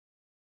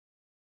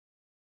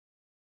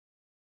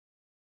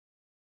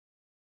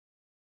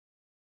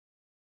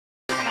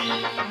Hey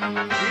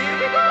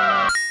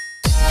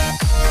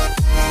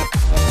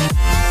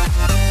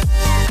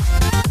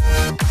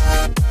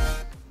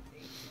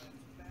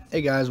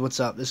guys, what's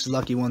up? This is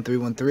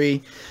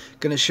Lucky1313.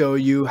 Gonna show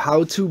you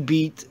how to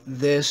beat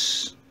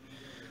this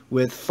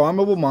with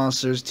farmable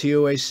monsters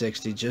TOA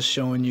 60. Just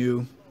showing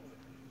you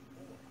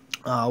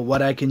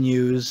what I can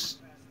use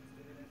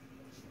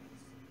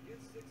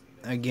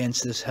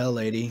against this hell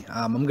lady.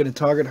 I'm gonna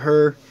target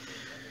her.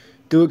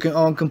 Do it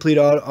on complete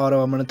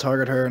auto. I'm gonna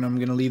target her, and I'm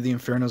gonna leave the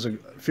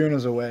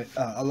Infernos away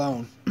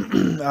alone.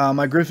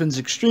 My Griffin's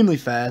extremely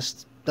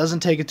fast.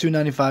 Doesn't take a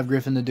 295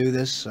 Griffin to do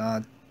this.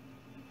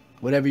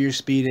 Whatever your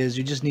speed is,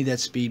 you just need that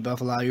speed buff.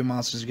 Allow your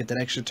monsters to get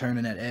that extra turn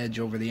and that edge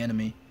over the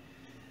enemy.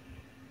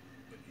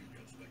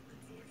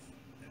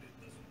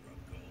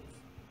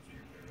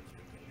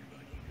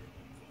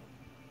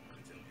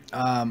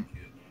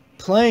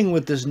 Playing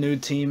with this new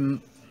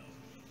team,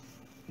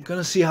 I'm going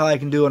to see how I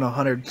can do on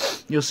 100.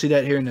 You'll see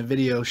that here in the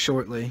video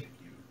shortly.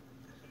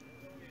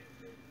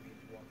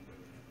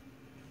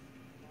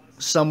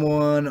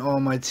 Someone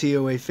on my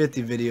TOA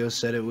 50 video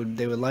said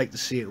they would like to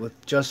see it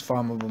with just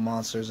farmable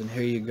monsters, and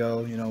here you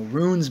go. You know,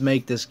 runes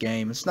make this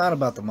game. It's not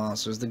about the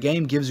monsters. The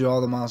game gives you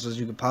all the monsters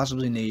you could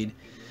possibly need.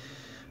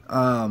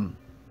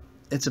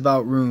 It's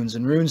about runes,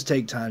 and runes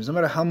take time. No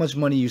matter how much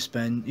money you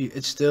spend,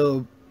 it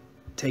still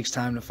takes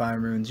time to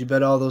find runes. You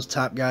bet all those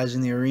top guys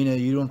in the arena,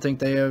 you don't think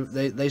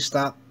they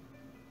stop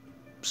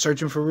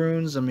searching for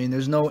runes? I mean,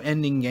 there's no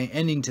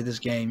ending to this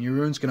game. Your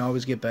runes can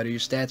always get better.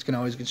 Your stats can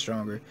always get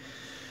stronger.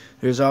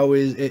 There's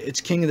always, it's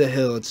king of the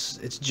hill.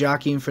 It's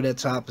jockeying for that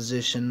top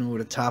position, or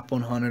the top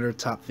 100 or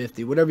top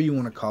 50, whatever you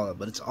want to call it.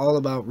 But it's all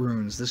about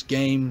runes. This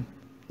game,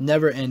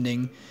 never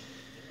ending.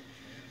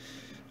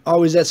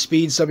 Always that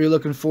speed sub you're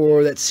looking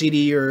for, that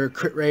CD or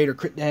crit rate or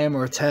crit dam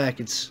or attack.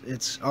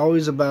 It's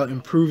always about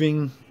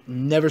improving.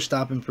 Never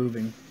stop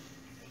improving.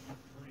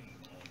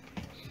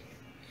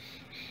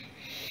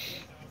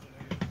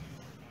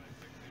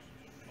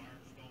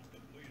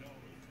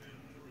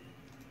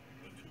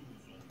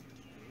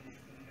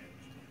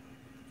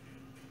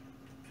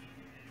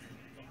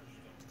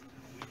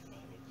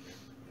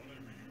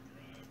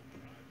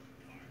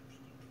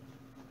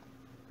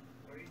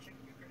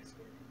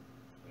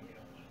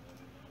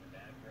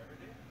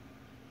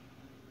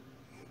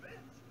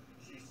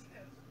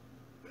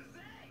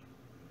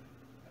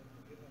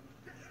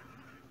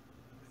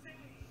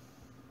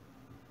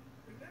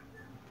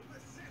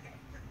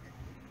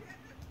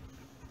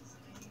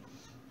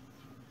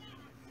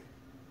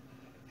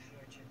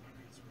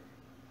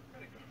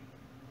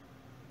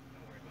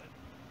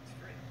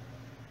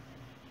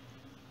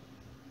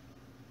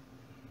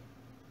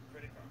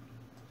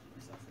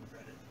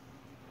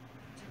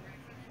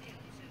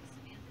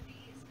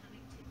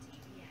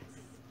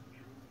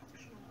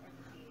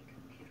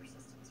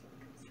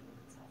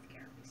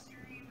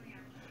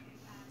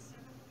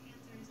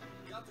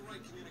 Got the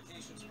right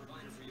communications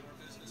provider for your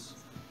business?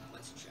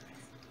 Let's check.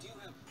 Do you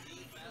have the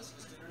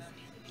fastest internet?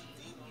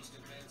 The most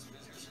advanced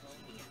business phone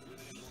with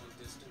limited long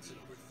distance and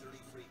over 30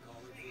 free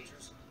calling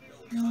features? No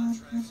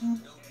contracts, no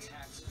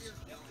taxes,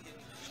 no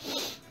hidden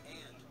fees,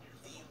 and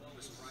the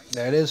lowest price.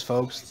 There it is,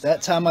 folks.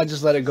 That time I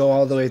just let it go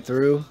all the way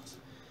through.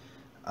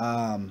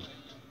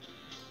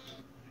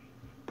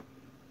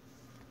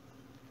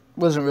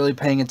 Wasn't really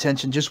paying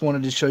attention, just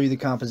wanted to show you the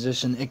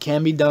composition. It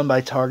can be done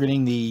by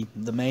targeting the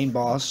main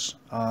boss.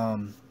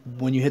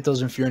 When you hit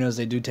those Infernos,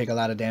 they do take a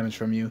lot of damage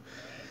from you.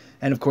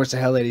 And of course the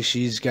Hell Lady,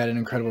 she's got an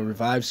incredible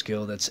revive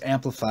skill that's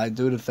amplified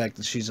due to the fact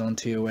that she's on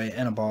TOA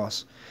and a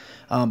boss.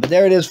 But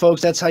there it is,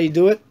 folks. That's how you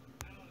do it.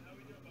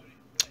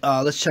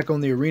 Let's check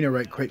on the arena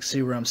right quick,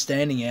 see where I'm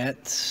standing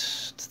at.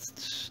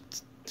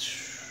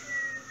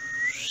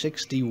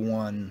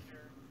 61.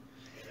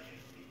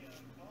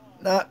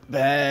 Not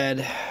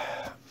bad.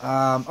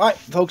 Alright,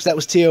 folks, that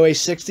was TOA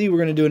 60. We're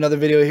going to do another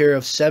video here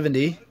of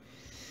 70.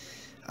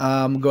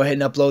 Go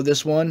ahead and upload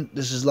this one.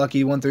 This is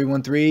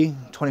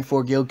Lucky1313,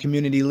 24 Guild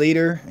Community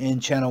Leader, and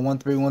channel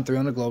 1313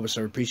 on the Global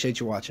server. Appreciate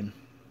you watching.